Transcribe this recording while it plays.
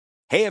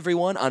Hey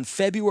everyone, on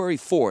February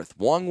 4th,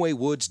 Wong-Wei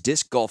Woods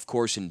Disc Golf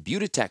Course in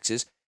Buda,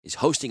 Texas is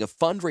hosting a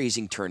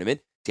fundraising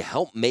tournament to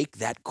help make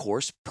that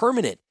course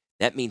permanent.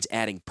 That means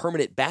adding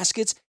permanent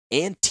baskets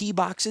and tee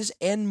boxes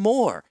and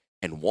more.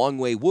 And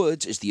Wong-Wei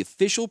Woods is the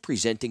official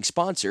presenting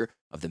sponsor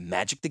of the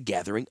Magic the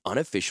Gathering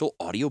unofficial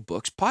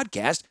audiobooks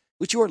podcast,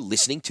 which you are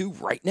listening to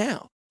right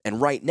now. And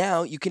right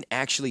now, you can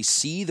actually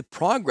see the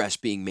progress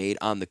being made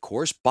on the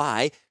course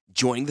by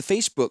joining the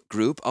Facebook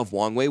group of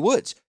Wong-Wei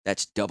Woods.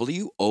 That's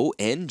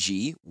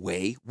W-O-N-G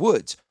Way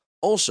Woods.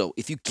 Also,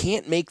 if you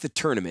can't make the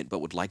tournament but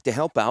would like to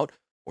help out,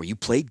 or you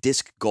play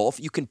disc golf,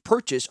 you can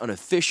purchase an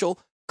official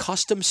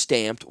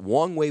custom-stamped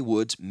Wong-Wei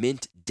Woods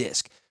mint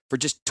disc for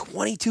just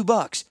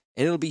 $22,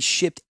 and it'll be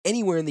shipped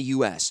anywhere in the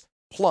U.S.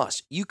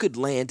 Plus, you could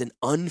land an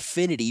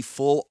Unfinity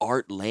Full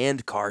Art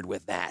land card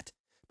with that.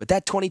 But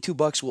that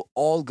 $22 will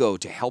all go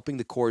to helping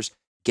the course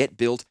get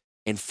built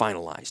and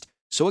finalized.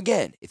 So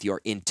again, if you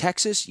are in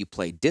Texas, you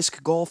play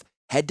disc golf,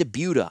 head to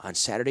Buda on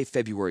Saturday,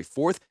 February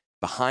 4th,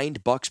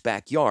 behind Buck's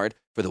backyard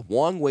for the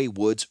Wong-Wei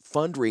Woods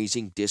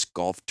fundraising disc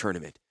golf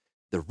tournament.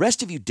 The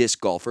rest of you disc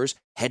golfers,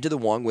 head to the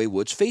Wong-Wei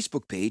Woods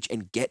Facebook page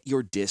and get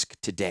your disc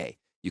today.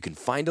 You can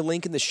find a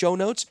link in the show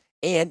notes,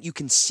 and you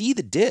can see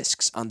the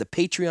discs on the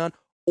Patreon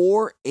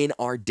or in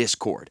our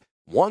Discord.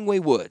 Wong-Wei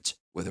Woods,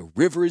 where the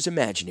river is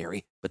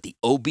imaginary, but the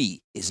OB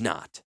is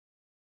not.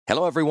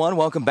 Hello, everyone.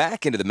 Welcome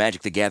back into the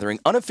Magic the Gathering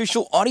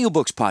unofficial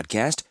audiobooks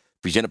podcast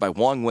presented by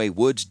Wong-Wei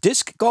Woods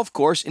Disc Golf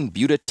Course in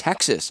Buda,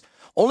 Texas.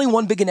 Only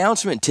one big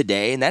announcement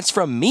today, and that's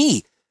from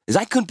me, as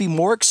I couldn't be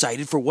more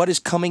excited for what is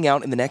coming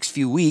out in the next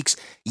few weeks.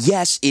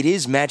 Yes, it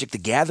is Magic the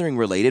Gathering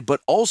related, but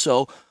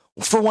also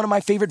for one of my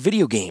favorite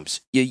video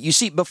games. You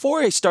see, before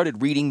I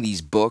started reading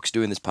these books,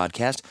 doing this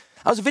podcast,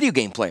 I was a video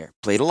game player,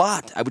 played a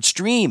lot. I would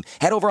stream,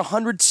 had over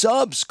 100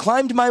 subs,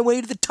 climbed my way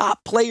to the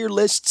top player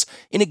lists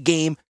in a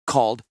game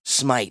called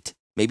Smite.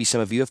 Maybe some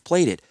of you have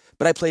played it,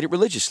 but I played it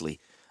religiously.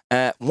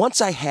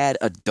 Once I had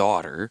a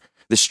daughter,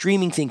 the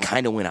streaming thing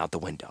kind of went out the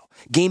window.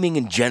 Gaming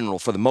in general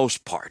for the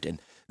most part, and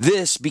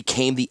this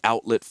became the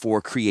outlet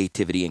for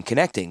creativity and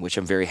connecting, which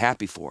I'm very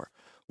happy for.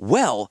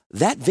 Well,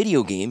 that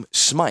video game,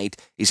 Smite,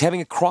 is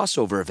having a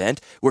crossover event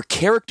where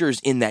characters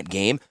in that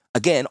game,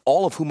 again,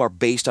 all of whom are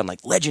based on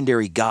like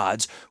legendary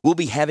gods, will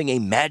be having a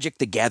Magic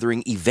the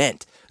Gathering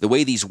event. The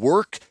way these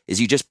work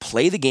is you just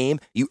play the game,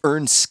 you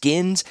earn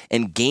skins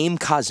and game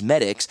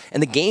cosmetics,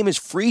 and the game is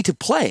free to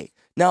play.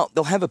 Now,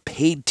 they'll have a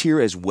paid tier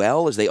as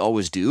well, as they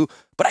always do,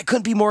 but I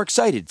couldn't be more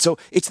excited. So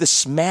it's the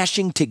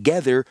smashing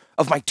together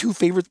of my two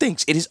favorite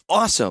things. It is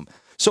awesome.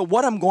 So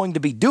what I'm going to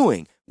be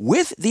doing,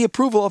 with the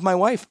approval of my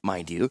wife,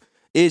 mind you,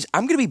 is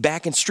I'm going to be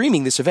back and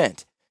streaming this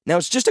event. Now,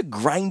 it's just a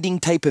grinding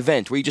type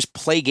event where you just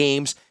play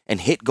games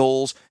and hit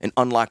goals and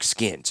unlock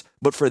skins.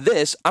 But for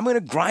this, I'm going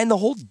to grind the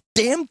whole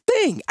damn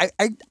thing. I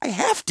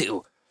have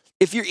to.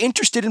 If you're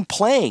interested in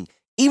playing,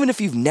 even if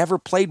you've never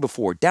played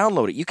before,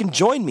 download it. You can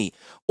join me.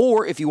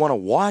 Or if you want to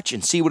watch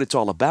and see what it's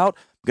all about,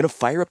 I'm going to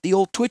fire up the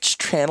old Twitch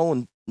channel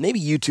and maybe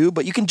YouTube,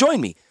 but you can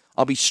join me.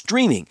 I'll be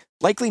streaming,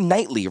 likely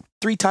nightly or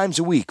 3 times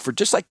a week for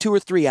just like 2 or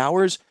 3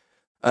 hours.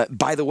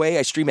 By the way,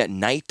 I stream at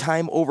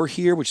nighttime over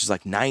here, which is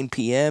like 9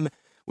 p.m.,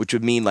 which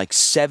would mean like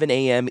 7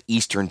 a.m.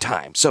 Eastern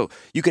time. So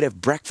you could have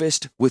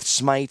breakfast with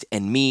Smite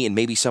and me, and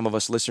maybe some of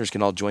us listeners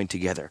can all join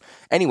together.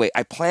 Anyway,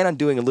 I plan on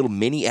doing a little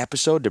mini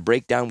episode to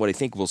break down what I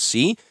think we'll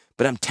see,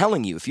 but I'm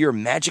telling you, if you're a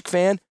Magic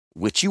fan,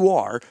 which you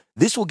are,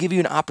 this will give you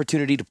an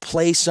opportunity to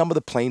play some of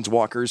the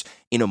Planeswalkers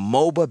in a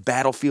MOBA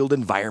battlefield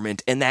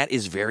environment, and that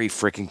is very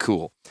freaking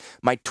cool.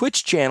 My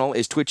Twitch channel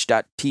is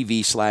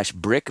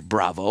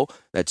twitch.tv/BrickBravo.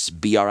 That's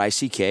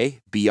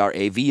BRICK,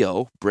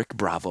 Brick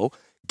Bravo.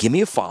 Give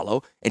me a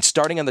follow, and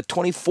starting on the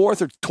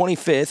 24th or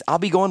 25th, I'll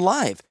be going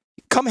live.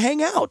 Come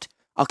hang out.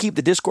 I'll keep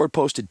the Discord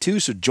posted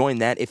too, so join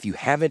that if you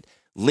haven't.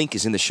 Link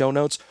is in the show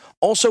notes.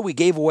 Also, we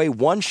gave away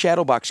 1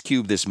 Shadowbox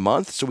Cube this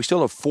month, so we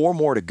still have 4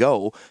 more to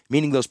go,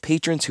 meaning those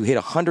patrons who hit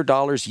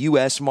 $100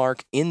 US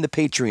mark in the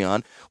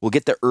Patreon will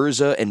get the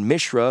Urza and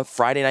Mishra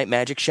Friday Night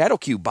Magic Shadow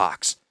Cube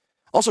box.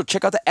 Also,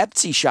 check out the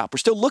Etsy shop. We're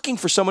still looking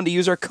for someone to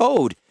use our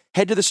code.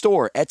 Head to the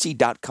store,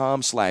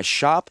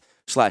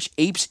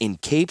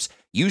 etsy.com/shop/apesincapes.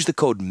 Use the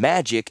code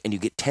MAGIC, and you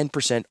get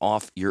 10%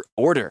 off your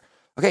order.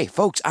 Okay,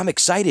 folks, I'm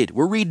excited.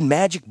 We're reading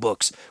Magic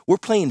books. We're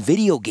playing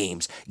video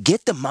games.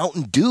 Get the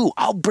Mountain Dew.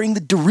 I'll bring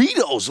the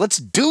Doritos. Let's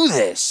do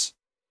this.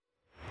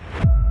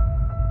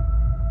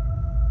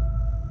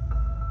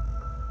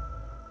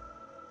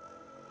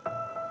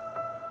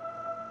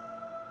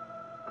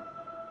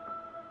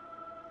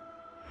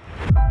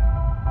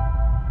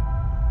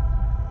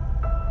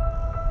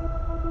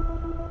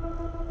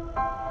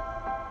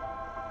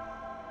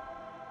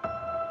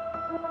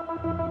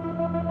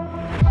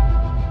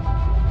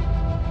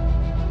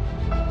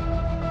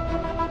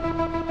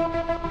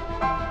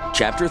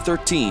 Chapter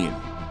 13.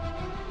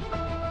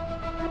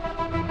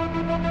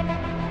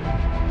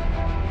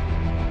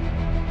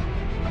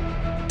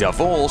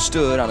 Davol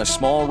stood on a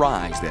small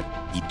rise that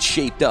he'd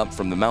shaped up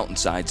from the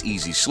mountainside's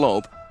easy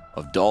slope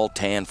of dull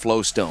tan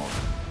flowstone.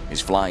 His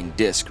flying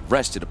disc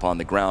rested upon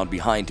the ground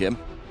behind him,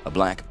 a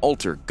black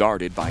altar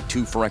guarded by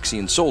two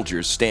Phyrexian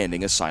soldiers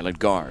standing a silent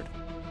guard.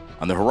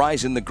 On the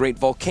horizon, the great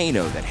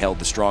volcano that held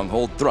the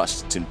stronghold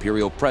thrust its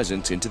imperial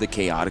presence into the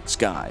chaotic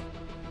sky.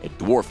 It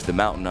dwarfed the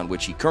mountain on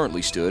which he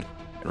currently stood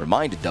and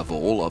reminded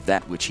Davol of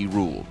that which he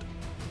ruled.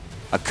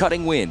 A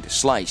cutting wind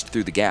sliced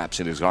through the gaps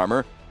in his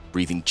armor,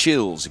 breathing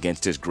chills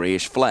against his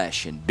grayish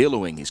flesh and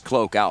billowing his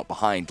cloak out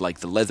behind like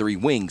the leathery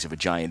wings of a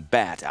giant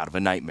bat out of a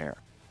nightmare.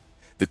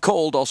 The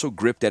cold also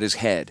gripped at his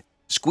head,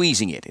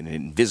 squeezing it in an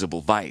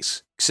invisible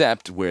vice,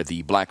 except where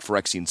the black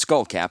Phyrexian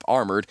skullcap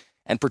armored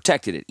and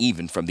protected it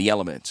even from the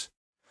elements.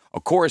 A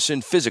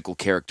Coruscant physical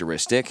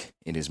characteristic,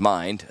 in his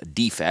mind a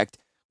defect,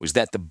 was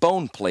that the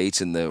bone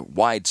plates in the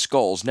wide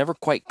skulls never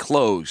quite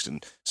closed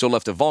and so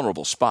left a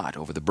vulnerable spot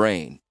over the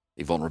brain,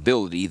 a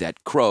vulnerability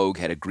that Kroag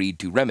had agreed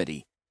to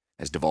remedy,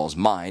 as Davol's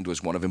mind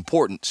was one of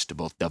importance to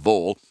both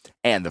Davol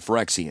and the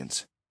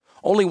Phyrexians.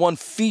 Only one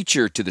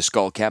feature to the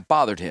skullcap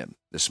bothered him,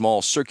 the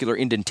small circular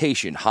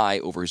indentation high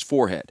over his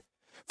forehead.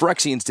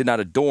 Phyrexians did not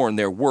adorn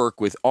their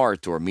work with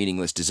art or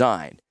meaningless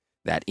design.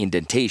 That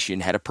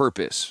indentation had a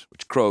purpose,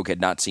 which Kroag had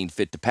not seen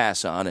fit to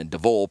pass on, and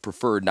Davol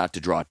preferred not to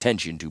draw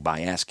attention to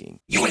by asking.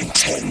 You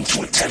intend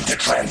to attempt a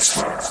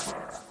transfer?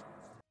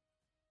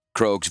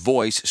 Kroag's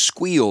voice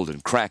squealed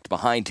and cracked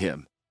behind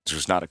him. This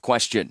was not a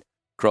question.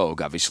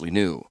 Kroag obviously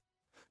knew.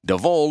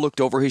 Davol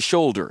looked over his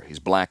shoulder, his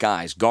black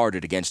eyes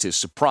guarded against his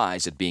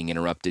surprise at being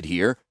interrupted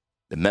here.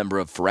 The member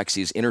of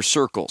Phyrexia's inner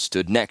circle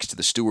stood next to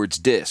the steward's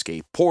disk,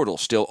 a portal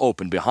still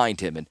open behind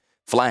him and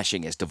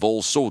flashing as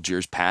Davol's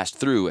soldiers passed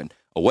through and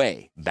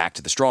away, back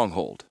to the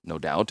stronghold, no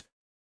doubt.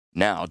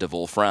 Now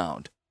Davol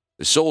frowned.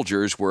 The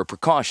soldiers were a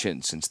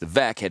precaution, since the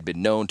Vek had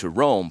been known to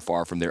roam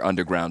far from their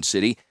underground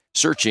city,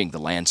 searching the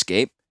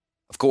landscape.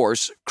 Of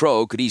course,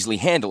 Kroag could easily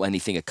handle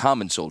anything a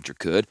common soldier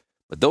could,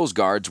 but those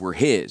guards were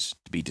his,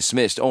 to be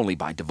dismissed only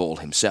by Davol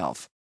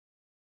himself.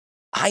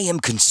 I am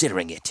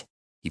considering it,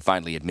 he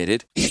finally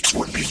admitted. It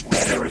would be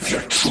better if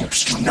your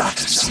troops do not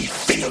see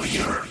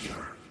failure.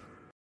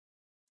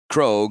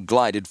 Kroag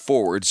glided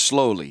forward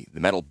slowly, the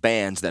metal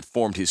bands that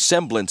formed his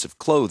semblance of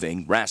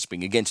clothing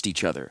rasping against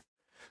each other.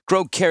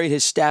 Kroag carried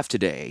his staff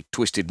today, a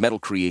twisted metal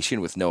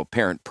creation with no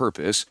apparent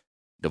purpose.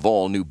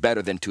 Davol knew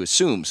better than to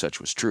assume such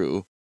was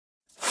true.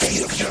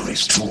 Failure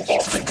is too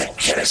often the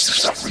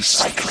genesis of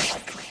recycling.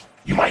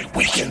 You might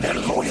weaken their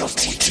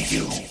loyalty to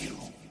you.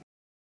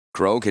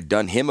 Kroag had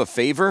done him a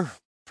favor?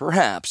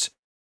 Perhaps.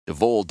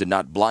 Davol did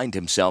not blind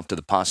himself to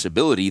the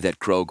possibility that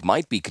Kroag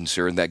might be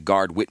concerned that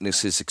Guard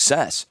witnessed his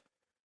success.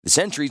 The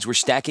sentries were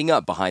stacking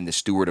up behind the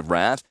Steward of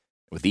Wrath.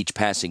 With each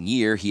passing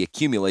year, he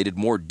accumulated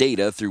more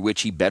data through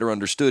which he better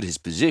understood his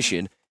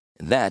position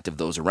and that of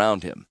those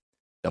around him.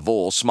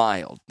 Davol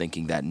smiled,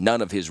 thinking that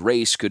none of his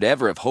race could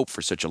ever have hoped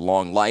for such a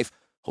long life,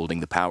 holding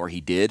the power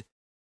he did.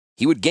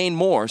 He would gain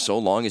more so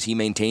long as he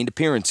maintained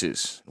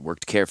appearances and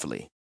worked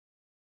carefully.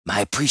 My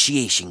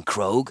appreciation,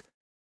 Kroag.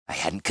 I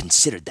hadn't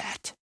considered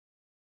that.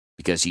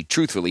 Because he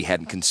truthfully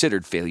hadn't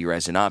considered failure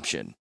as an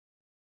option.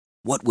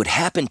 What would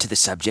happen to the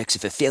subjects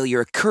if a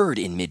failure occurred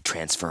in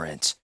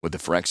mid-transference? Would the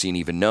Phyrexian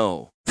even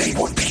know? They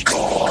would be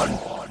gone,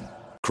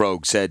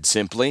 Kroag said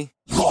simply.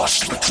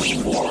 Lost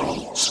between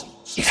worlds.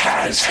 It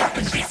has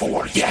happened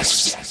before,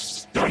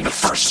 yes, during the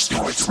first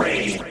Steward's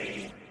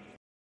reign.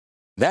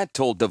 That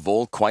told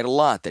Davol quite a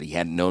lot that he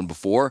hadn't known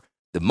before.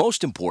 The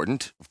most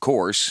important, of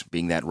course,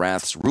 being that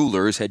Wrath's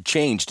rulers had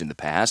changed in the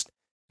past,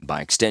 and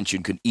by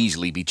extension could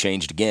easily be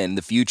changed again in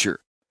the future.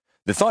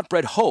 The thought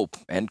bred hope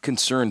and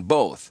concern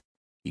both.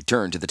 He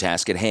turned to the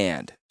task at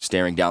hand,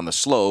 staring down the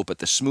slope at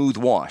the smooth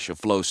wash of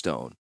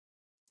flowstone.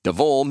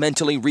 Davol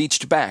mentally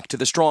reached back to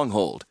the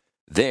stronghold.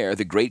 There,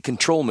 the great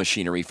control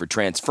machinery for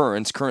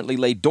transference currently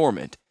lay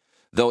dormant,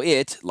 though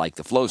it, like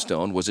the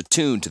flowstone, was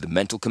attuned to the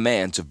mental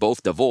commands of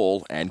both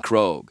Davol and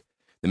Kroag.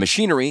 The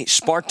machinery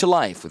sparked to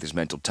life with his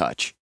mental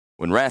touch.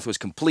 When Wrath was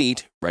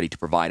complete, ready to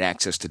provide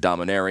access to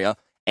Dominaria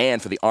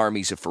and for the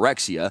armies of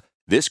Phyrexia,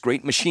 this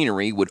great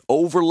machinery would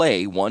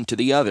overlay one to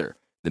the other,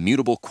 the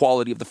mutable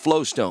quality of the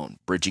flowstone,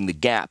 bridging the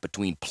gap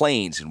between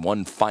planes in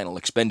one final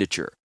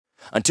expenditure.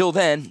 Until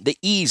then, the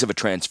ease of a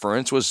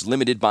transference was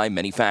limited by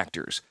many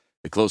factors.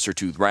 The closer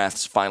to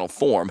Wrath's final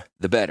form,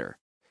 the better.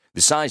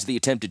 The size of the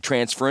attempted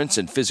transference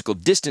and physical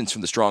distance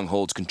from the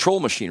stronghold's control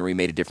machinery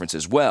made a difference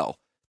as well.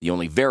 The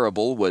only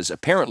variable was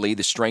apparently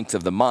the strength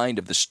of the mind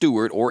of the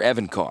steward or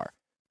Evankar.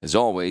 As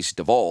always,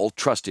 Davol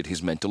trusted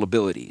his mental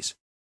abilities.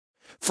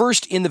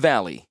 First in the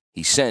valley,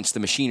 he sensed the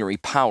machinery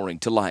powering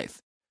to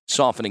life,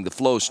 softening the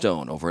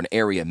flowstone over an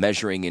area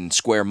measuring in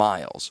square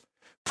miles.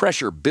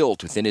 Pressure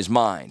built within his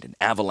mind, an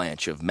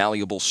avalanche of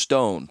malleable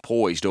stone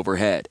poised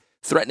overhead,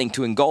 threatening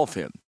to engulf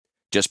him.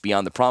 Just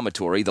beyond the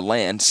promontory, the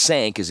land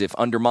sank as if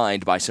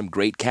undermined by some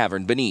great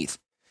cavern beneath.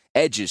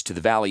 Edges to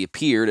the valley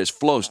appeared as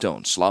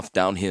flowstone sloughed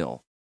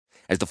downhill.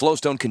 As the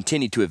flowstone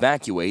continued to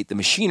evacuate, the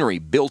machinery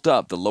built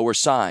up the lower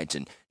sides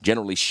and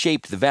generally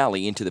shaped the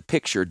valley into the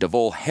picture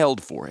Davol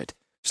held for it,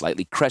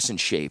 slightly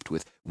crescent-shaped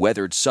with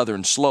weathered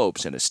southern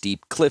slopes and a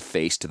steep cliff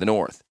face to the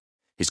north.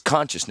 His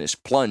consciousness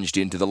plunged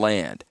into the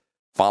land,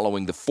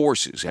 following the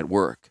forces at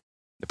work.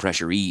 The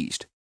pressure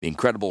eased. the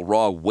incredible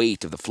raw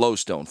weight of the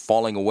flowstone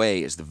falling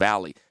away as the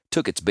valley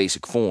took its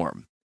basic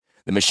form.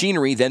 The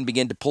machinery then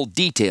began to pull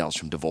details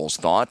from Devol's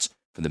thoughts,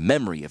 from the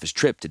memory of his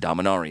trip to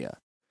Dominaria.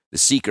 The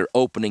seeker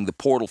opening the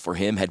portal for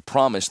him had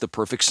promised the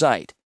perfect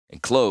site,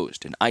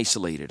 enclosed and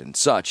isolated, and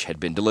such had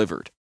been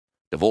delivered.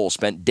 Devol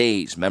spent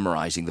days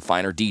memorizing the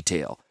finer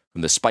detail,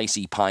 from the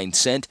spicy pine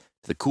scent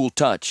to the cool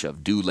touch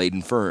of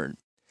dew-laden fern.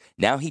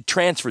 Now he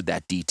transferred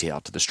that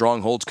detail to the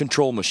stronghold's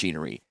control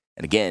machinery,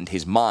 and again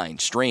his mind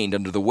strained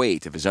under the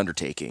weight of his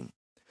undertaking.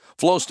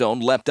 Flowstone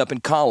leapt up in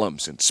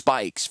columns and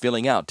spikes,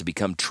 filling out to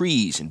become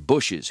trees and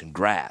bushes and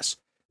grass.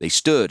 They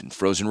stood in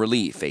frozen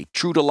relief, a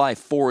true-to-life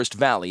forest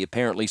valley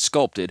apparently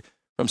sculpted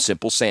from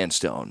simple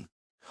sandstone.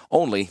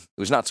 Only, it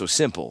was not so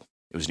simple.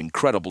 It was an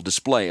incredible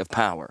display of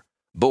power,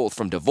 both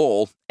from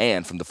Devol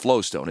and from the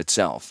flowstone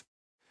itself.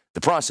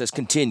 The process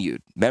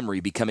continued, memory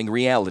becoming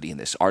reality in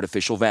this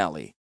artificial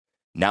valley.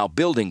 Now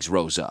buildings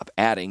rose up,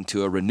 adding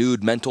to a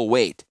renewed mental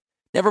weight.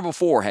 Never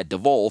before had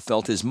Devol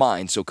felt his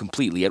mind so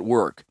completely at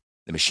work,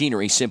 the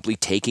machinery simply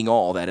taking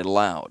all that it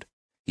allowed.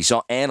 He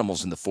saw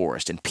animals in the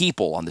forest and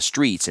people on the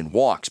streets and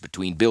walks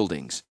between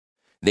buildings.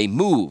 They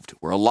moved,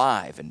 were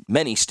alive, and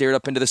many stared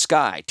up into the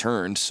sky,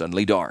 turned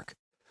suddenly dark.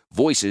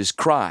 Voices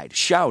cried,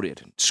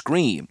 shouted, and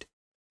screamed.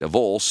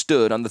 Devol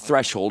stood on the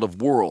threshold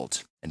of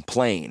worlds and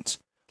planes,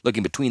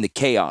 looking between the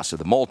chaos of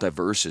the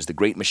multiverse as the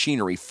great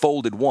machinery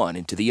folded one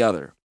into the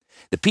other.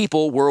 The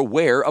people were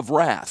aware of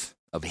wrath,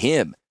 of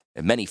him,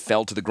 and many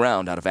fell to the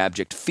ground out of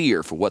abject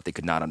fear for what they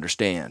could not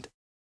understand.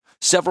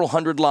 Several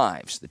hundred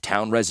lives, the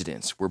town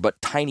residents, were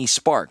but tiny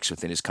sparks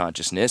within his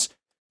consciousness,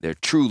 their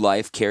true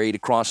life carried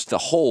across the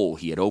hole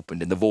he had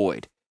opened in the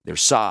void, their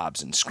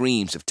sobs and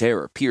screams of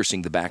terror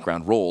piercing the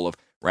background roll of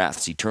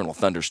Wrath's eternal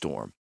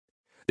thunderstorm.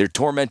 Their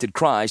tormented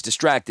cries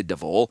distracted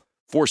Devol,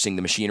 forcing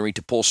the machinery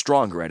to pull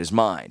stronger at his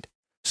mind.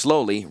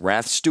 Slowly,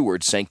 Wrath's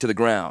steward sank to the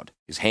ground,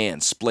 his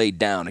hands splayed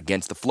down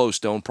against the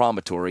flowstone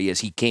promontory as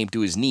he came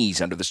to his knees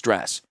under the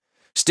stress.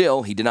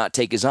 Still, he did not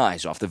take his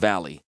eyes off the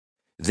valley.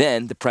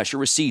 Then the pressure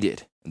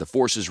receded, and the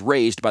forces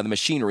raised by the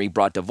machinery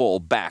brought Devol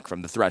back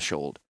from the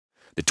threshold.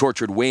 The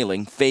tortured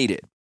wailing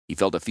faded. He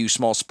felt a few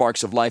small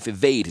sparks of life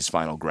evade his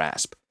final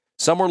grasp.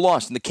 Some were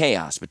lost in the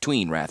chaos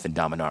between Wrath and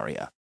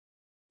Dominaria.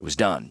 It was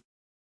done.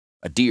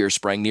 A deer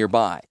sprang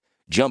nearby,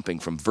 jumping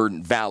from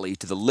verdant valley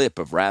to the lip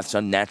of Wrath's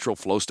unnatural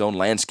flowstone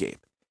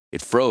landscape.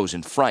 It froze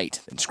in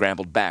fright, then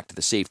scrambled back to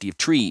the safety of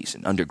trees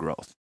and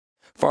undergrowth.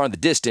 Far in the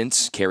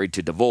distance, carried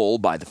to Devol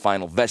by the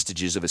final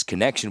vestiges of his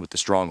connection with the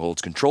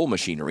stronghold's control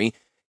machinery,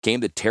 came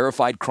the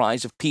terrified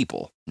cries of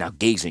people, now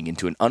gazing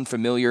into an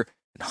unfamiliar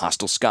and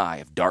hostile sky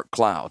of dark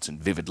clouds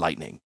and vivid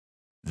lightning.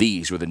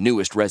 These were the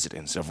newest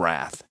residents of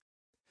Wrath.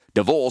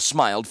 Devol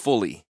smiled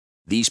fully.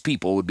 These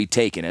people would be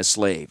taken as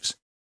slaves.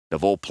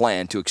 Devol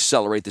planned to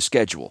accelerate the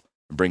schedule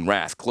and bring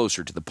Wrath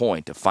closer to the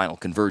point of final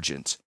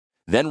convergence.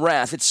 Then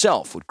Wrath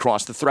itself would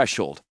cross the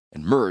threshold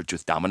and merge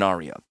with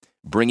Dominaria,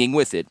 bringing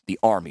with it the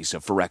armies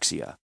of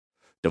Phyrexia.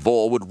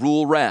 Devol would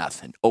rule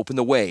Wrath and open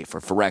the way for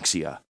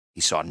Phyrexia.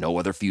 He saw no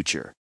other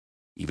future.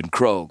 Even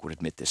Krogh would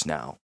admit this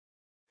now.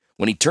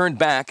 When he turned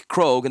back,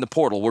 Krogh and the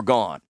portal were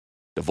gone.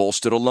 Devol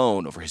stood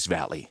alone over his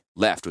valley,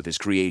 left with his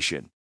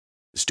creation.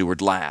 The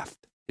steward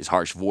laughed, his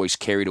harsh voice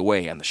carried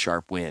away on the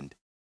sharp wind.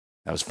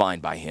 That was fine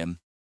by him.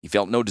 He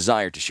felt no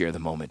desire to share the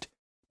moment,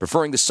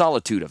 preferring the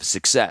solitude of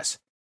success,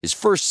 his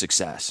first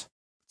success,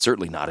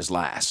 certainly not his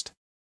last.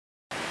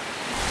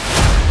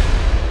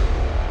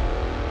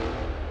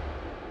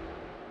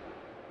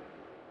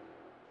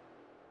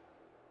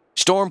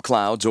 Storm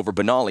clouds over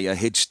Benalia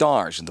hid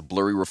stars in the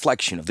blurry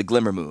reflection of the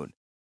glimmer moon.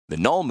 The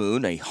null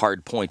moon, a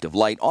hard point of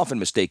light often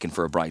mistaken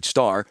for a bright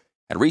star,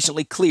 had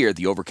recently cleared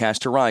the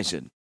overcast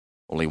horizon.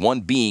 Only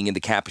one being in the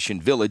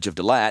Capuchin village of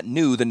Delat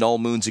knew the null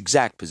moon's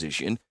exact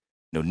position.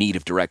 No need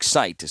of direct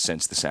sight to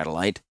sense the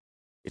satellite.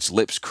 Its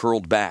lips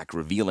curled back,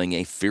 revealing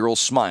a feral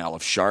smile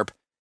of sharp,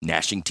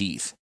 gnashing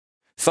teeth.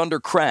 Thunder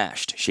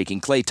crashed, shaking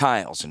clay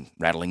tiles and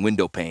rattling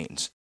window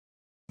panes.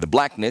 The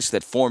blackness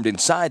that formed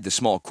inside the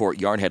small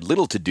courtyard had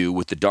little to do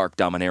with the dark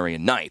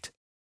Dominarian night.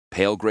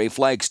 Pale gray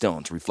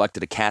flagstones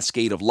reflected a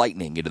cascade of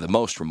lightning into the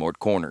most remote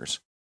corners.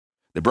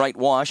 The bright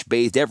wash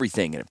bathed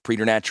everything in a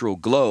preternatural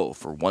glow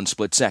for one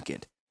split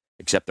second,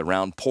 except the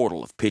round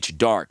portal of pitch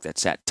dark that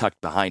sat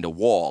tucked behind a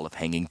wall of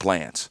hanging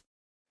plants.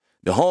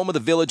 The home of the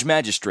village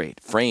magistrate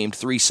framed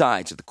three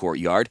sides of the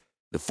courtyard,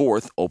 the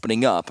fourth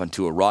opening up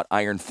onto a wrought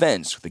iron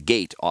fence with a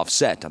gate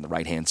offset on the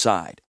right-hand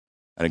side.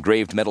 An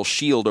engraved metal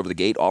shield over the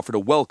gate offered a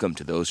welcome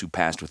to those who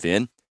passed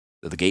within.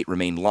 Though the gate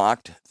remained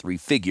locked, three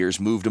figures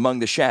moved among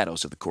the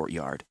shadows of the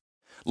courtyard.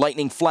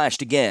 Lightning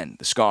flashed again,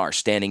 the scar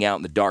standing out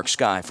in the dark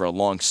sky for a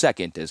long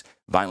second as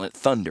violent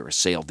thunder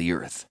assailed the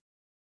earth.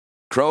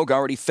 Krogh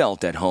already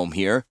felt at home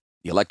here.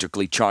 The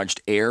electrically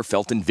charged air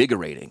felt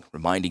invigorating,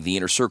 reminding the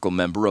Inner Circle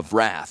member of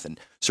Wrath and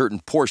certain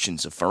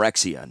portions of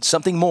Phyrexia, and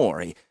something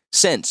more, a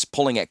sense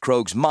pulling at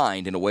Krogh's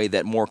mind in a way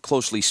that more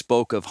closely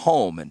spoke of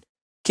home and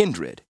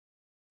kindred.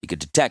 He could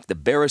detect the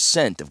barest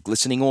scent of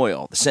glistening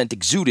oil, the scent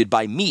exuded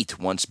by meat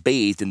once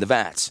bathed in the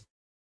vats.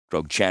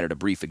 Krogh chattered a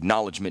brief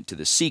acknowledgement to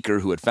the seeker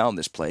who had found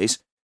this place.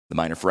 The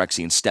minor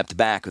Phyrexian stepped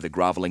back with a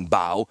groveling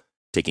bow,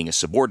 taking a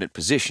subordinate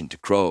position to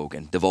Krogh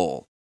and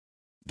Devol.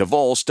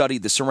 Devol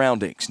studied the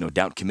surroundings, no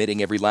doubt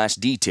committing every last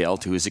detail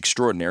to his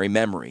extraordinary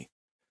memory.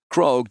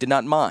 Krogh did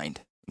not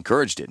mind,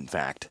 encouraged it, in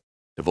fact.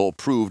 Devol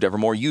proved ever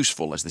more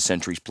useful as the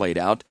centuries played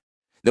out.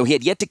 Though he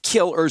had yet to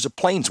kill Urza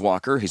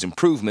Planeswalker, his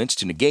improvements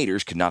to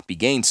negators could not be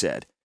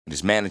gainsaid, and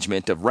his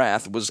management of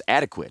Wrath was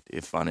adequate,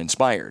 if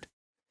uninspired.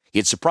 He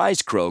had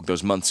surprised Krogh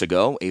those months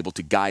ago, able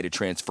to guide a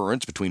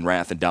transference between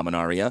Wrath and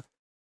Dominaria.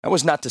 That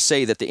was not to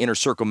say that the Inner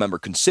Circle member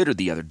considered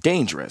the other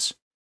dangerous.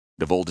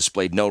 Devol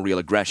displayed no real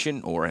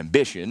aggression or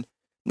ambition,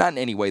 not in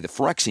any way the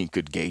Phyrexian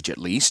could gauge at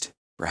least.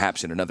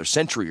 Perhaps in another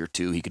century or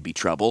two he could be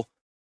trouble,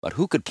 but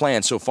who could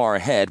plan so far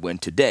ahead when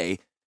today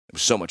there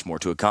was so much more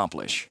to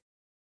accomplish?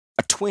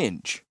 A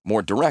twinge,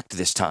 more direct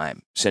this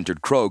time,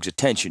 centered Krogh's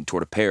attention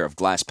toward a pair of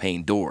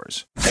glass-paned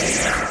doors.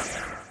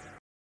 There.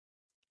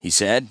 He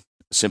said,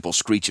 a simple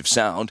screech of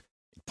sound.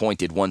 It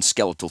pointed one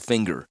skeletal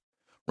finger.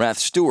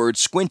 Wrath's steward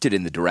squinted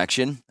in the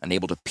direction,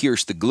 unable to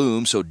pierce the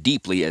gloom so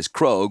deeply as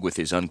Krogh with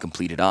his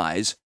uncompleted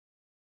eyes.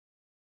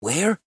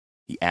 Where?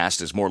 He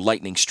asked as more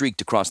lightning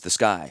streaked across the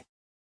sky.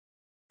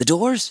 The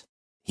doors?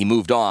 He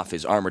moved off,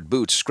 his armored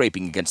boots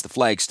scraping against the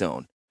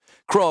flagstone.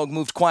 Krogh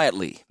moved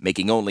quietly,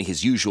 making only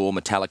his usual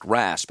metallic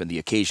rasp and the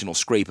occasional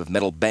scrape of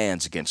metal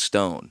bands against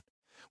stone.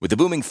 With the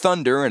booming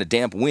thunder and a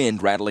damp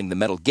wind rattling the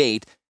metal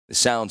gate, the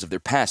sounds of their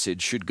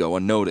passage should go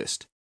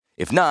unnoticed.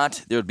 If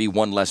not, there would be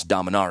one less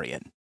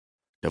Dominarian.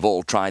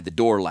 Devol tried the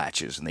door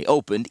latches, and they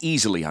opened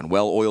easily on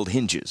well-oiled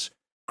hinges.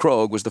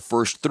 Krogh was the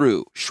first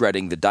through,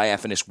 shredding the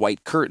diaphanous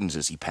white curtains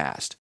as he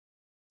passed.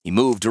 He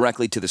moved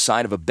directly to the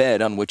side of a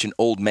bed on which an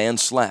old man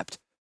slept.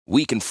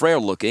 Weak and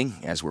frail-looking,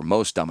 as were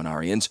most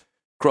Dominarians,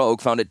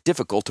 Krogh found it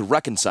difficult to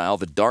reconcile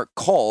the dark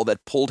call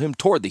that pulled him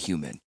toward the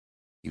human.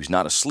 He was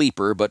not a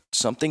sleeper, but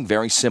something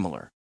very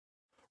similar.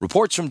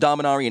 Reports from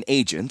Dominarian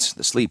agents,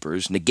 the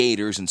sleepers,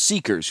 negators, and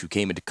seekers who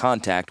came into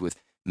contact with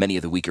many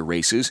of the weaker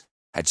races,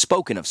 had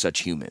spoken of such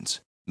humans,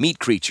 meat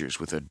creatures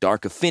with a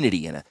dark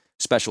affinity and a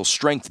special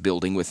strength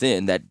building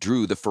within that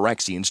drew the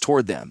Phyrexians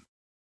toward them.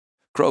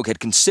 Krogh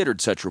had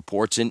considered such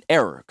reports in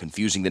error,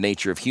 confusing the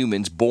nature of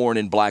humans born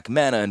in black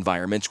mana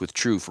environments with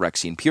true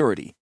Phyrexian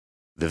purity.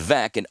 The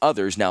Vek and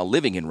others now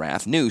living in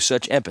Wrath knew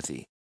such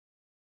empathy.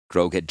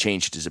 Krogh had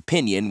changed his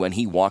opinion when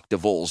he walked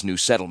Devol's new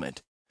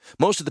settlement.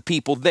 Most of the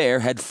people there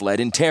had fled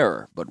in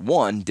terror, but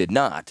one did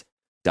not.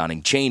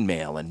 Donning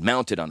chainmail and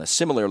mounted on a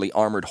similarly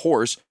armored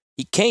horse,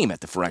 he came at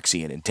the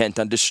Phyrexian, intent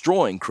on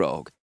destroying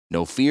Krogh,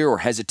 no fear or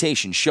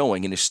hesitation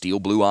showing in his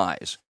steel-blue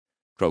eyes.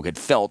 Krogh had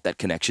felt that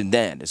connection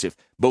then, as if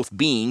both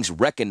beings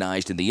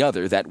recognized in the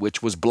other that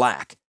which was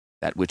black,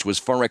 that which was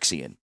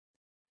Phyrexian.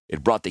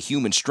 It brought the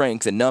human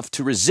strength enough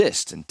to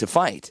resist and to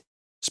fight.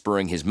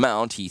 Spurring his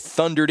mount, he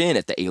thundered in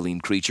at the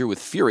alien creature with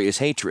furious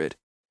hatred.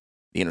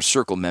 The Inner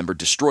Circle member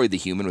destroyed the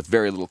human with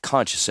very little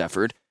conscious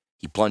effort.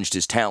 He plunged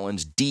his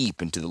talons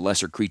deep into the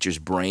lesser creature's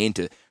brain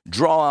to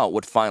draw out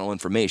what final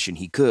information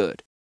he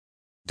could.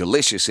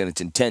 Delicious in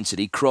its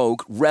intensity,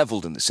 Krogh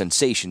reveled in the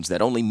sensations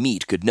that only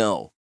meat could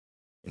know.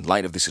 In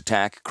light of this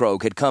attack,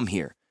 Krogh had come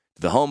here,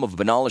 to the home of a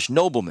Banalish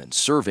nobleman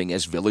serving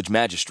as village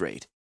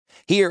magistrate.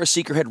 Here, a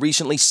seeker had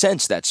recently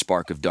sensed that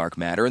spark of dark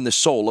matter in the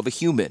soul of a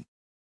human.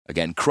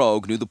 Again,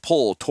 Krogh knew the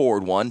pull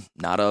toward one,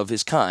 not of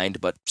his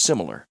kind, but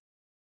similar.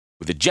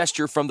 With a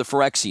gesture from the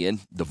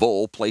Phyrexian,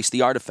 Devol placed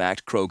the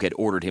artifact Krogh had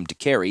ordered him to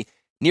carry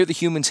near the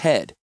human's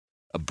head.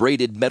 A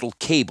braided metal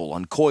cable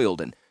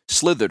uncoiled and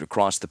slithered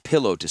across the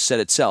pillow to set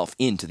itself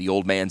into the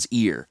old man's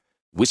ear,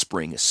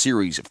 whispering a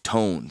series of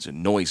tones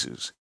and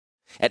noises.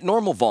 At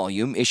normal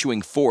volume,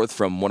 issuing forth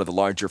from one of the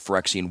larger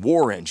Phyrexian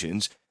war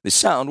engines, the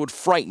sound would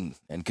frighten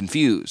and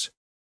confuse.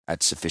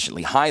 At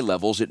sufficiently high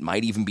levels, it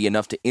might even be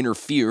enough to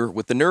interfere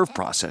with the nerve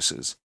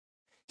processes.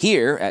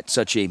 Here, at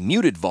such a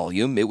muted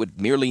volume, it would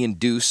merely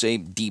induce a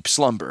deep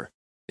slumber.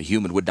 The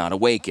human would not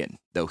awaken,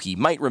 though he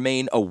might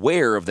remain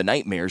aware of the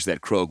nightmares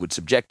that Krogh would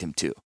subject him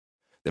to.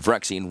 The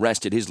Phyrexian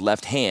rested his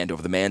left hand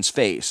over the man's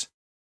face,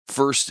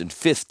 first and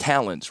fifth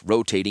talons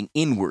rotating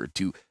inward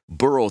to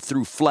burrow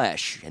through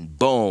flesh and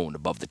bone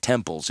above the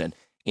temples and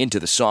into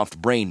the soft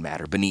brain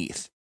matter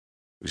beneath.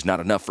 It was not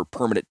enough for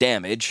permanent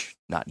damage,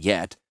 not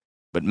yet,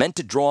 but meant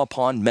to draw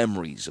upon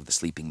memories of the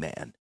sleeping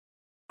man.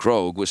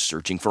 Krogh was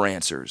searching for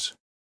answers.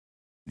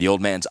 The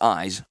old man's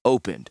eyes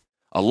opened,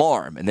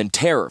 alarm and then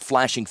terror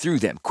flashing through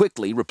them,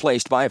 quickly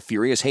replaced by a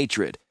furious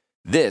hatred.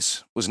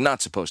 This was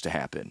not supposed to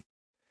happen.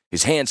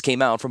 His hands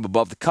came out from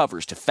above the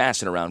covers to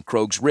fasten around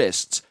Krogh's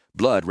wrists.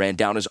 Blood ran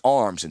down his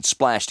arms and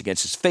splashed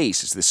against his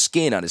face as the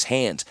skin on his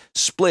hands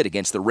split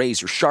against the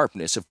razor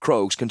sharpness of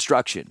Krogh's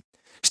construction.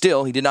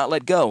 Still, he did not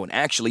let go and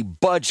actually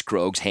budged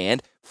Krogh's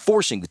hand,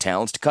 forcing the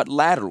talons to cut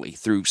laterally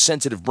through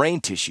sensitive brain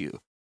tissue.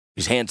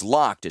 His hands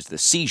locked as the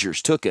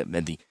seizures took him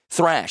and he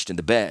thrashed in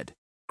the bed.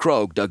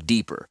 Krogh dug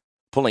deeper,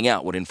 pulling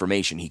out what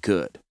information he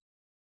could.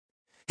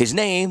 His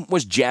name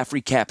was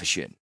Jaffrey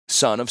Capuchin,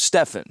 son of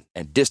Stefan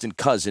and distant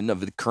cousin of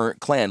the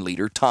current clan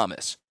leader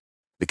Thomas.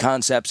 The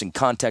concepts and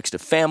context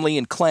of family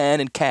and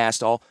clan and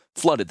caste all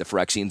flooded the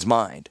Phyrexian's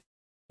mind.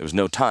 There was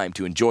no time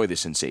to enjoy the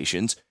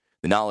sensations.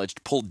 The knowledge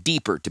pulled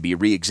deeper to be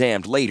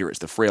re-examined later as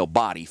the frail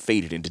body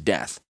faded into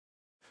death.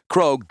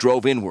 Krogh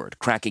drove inward,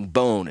 cracking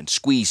bone and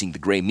squeezing the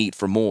gray meat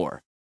for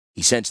more.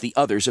 He sensed the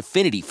other's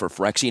affinity for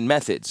Phyrexian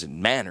methods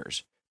and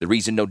manners, the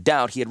reason no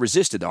doubt he had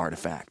resisted the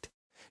artifact.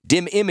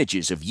 Dim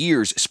images of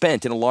years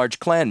spent in a large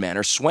clan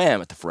manor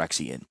swam at the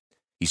Phyrexian.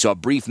 He saw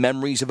brief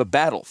memories of a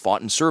battle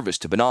fought in service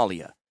to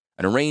Benalia,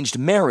 an arranged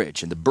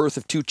marriage and the birth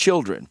of 2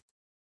 children,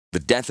 the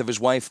death of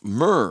his wife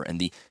Myrrh, and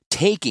the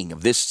taking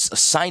of this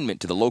assignment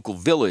to the local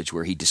village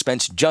where he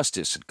dispensed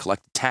justice and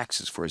collected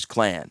taxes for his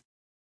clan.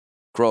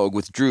 Krogh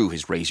withdrew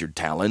his razored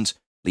talons,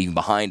 leaving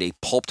behind a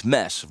pulped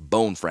mess of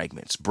bone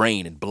fragments,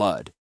 brain, and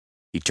blood.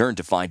 He turned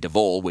to find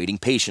Devol waiting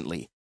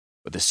patiently,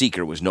 but the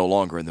Seeker was no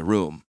longer in the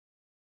room.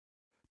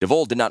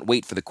 Devol did not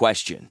wait for the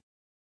question.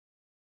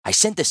 "I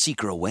sent the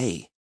Seeker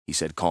away," he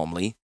said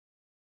calmly.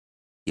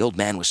 "The old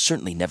man was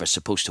certainly never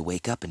supposed to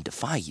wake up and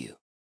defy you.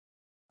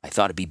 I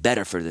thought it'd be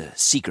better for the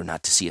Seeker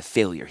not to see a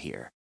failure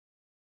here.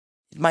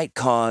 It might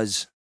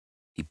cause,"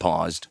 he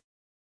paused,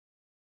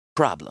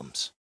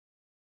 "problems."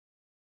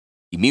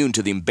 Immune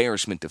to the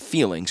embarrassment of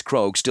feelings,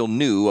 Krogh still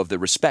knew of the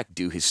respect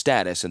due his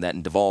status and that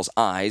in Devol's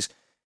eyes,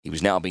 he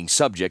was now being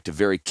subject to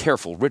very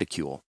careful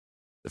ridicule.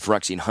 The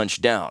Phyrexian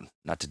hunched down,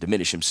 not to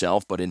diminish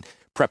himself, but in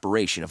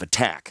preparation of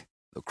attack.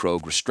 Though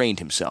Krogh restrained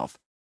himself,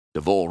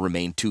 Devol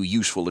remained too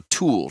useful a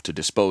tool to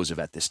dispose of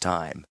at this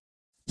time.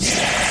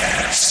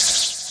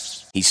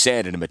 "Yes," he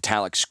said in a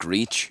metallic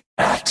screech.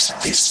 "At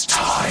this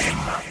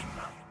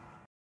time."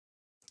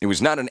 It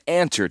was not an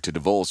answer to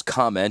Devol's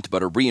comment,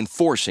 but a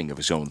reinforcing of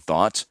his own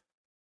thoughts.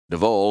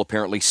 Devol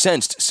apparently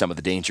sensed some of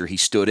the danger he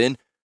stood in,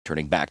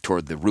 turning back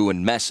toward the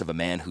ruined mess of a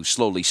man who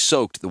slowly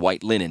soaked the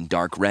white linen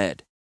dark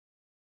red.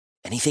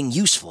 "Anything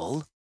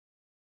useful?"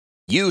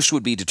 Use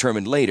would be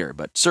determined later,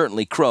 but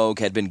certainly Krogh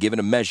had been given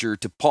a measure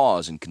to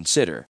pause and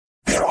consider.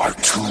 "There are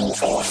 2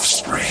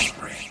 offspring,"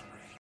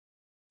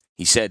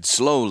 he said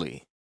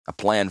slowly. A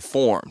plan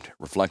formed,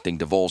 reflecting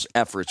Devol's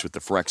efforts with the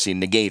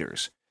Phyrexian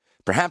negators.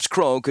 Perhaps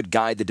Krogh could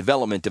guide the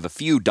development of a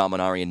few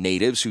Dominarian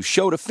natives who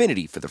showed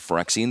affinity for the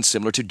Phyrexians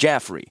similar to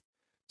Jaffrey.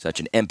 Such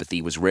an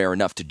empathy was rare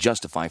enough to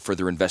justify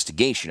further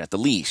investigation at the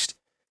least.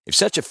 If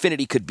such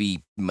affinity could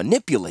be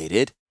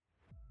manipulated...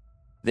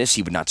 This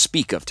he would not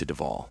speak of to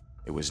Devol.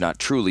 It was not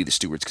truly the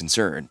steward's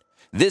concern.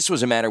 This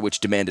was a matter which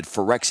demanded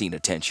Phyrexian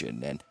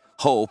attention, and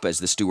hope, as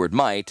the steward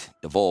might,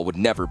 Devol would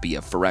never be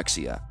of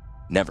Phyrexia,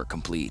 never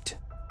complete.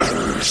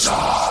 "Urza,"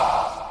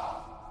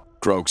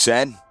 Krogh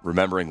said,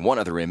 remembering one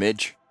other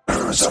image.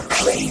 "Urza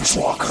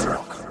Planeswalker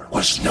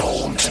was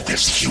known to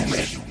this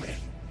human.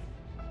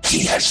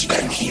 He has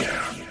been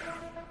here.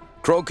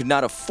 Krogh could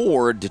not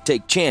afford to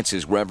take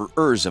chances wherever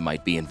Urza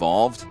might be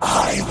involved.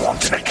 I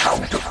want an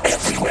account of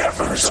everywhere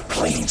Urza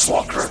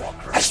Planeswalker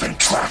has been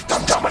tracked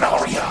on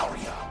Dominaria.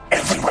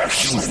 Everywhere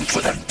humans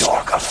with a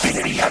dark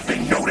affinity have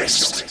been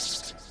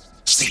noticed.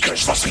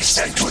 Seekers must be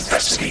sent to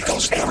investigate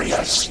those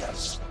areas."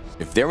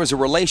 If there was a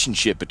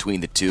relationship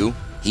between the two,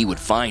 he would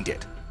find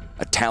it.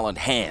 A taloned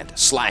hand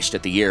slashed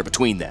at the air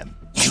between them.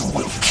 "You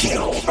will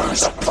kill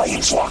Urza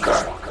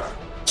Planeswalker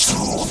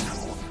soon."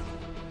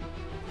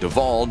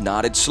 Devol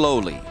nodded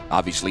slowly,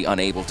 obviously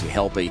unable to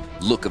help a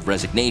look of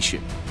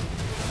resignation.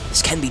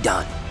 "This can be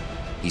done,"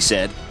 he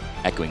said,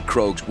 echoing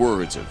Krogh's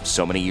words of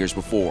so many years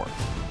before.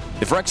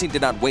 The Phyrexian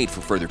did not wait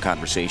for further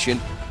conversation.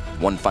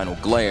 One final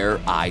glare,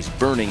 eyes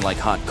burning like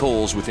hot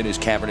coals within his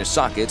cavernous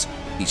sockets,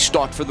 he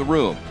stalked for the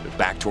room, but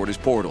back toward his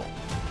portal.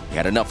 He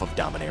had enough of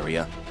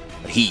Dominaria,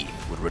 but he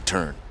would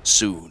return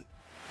soon.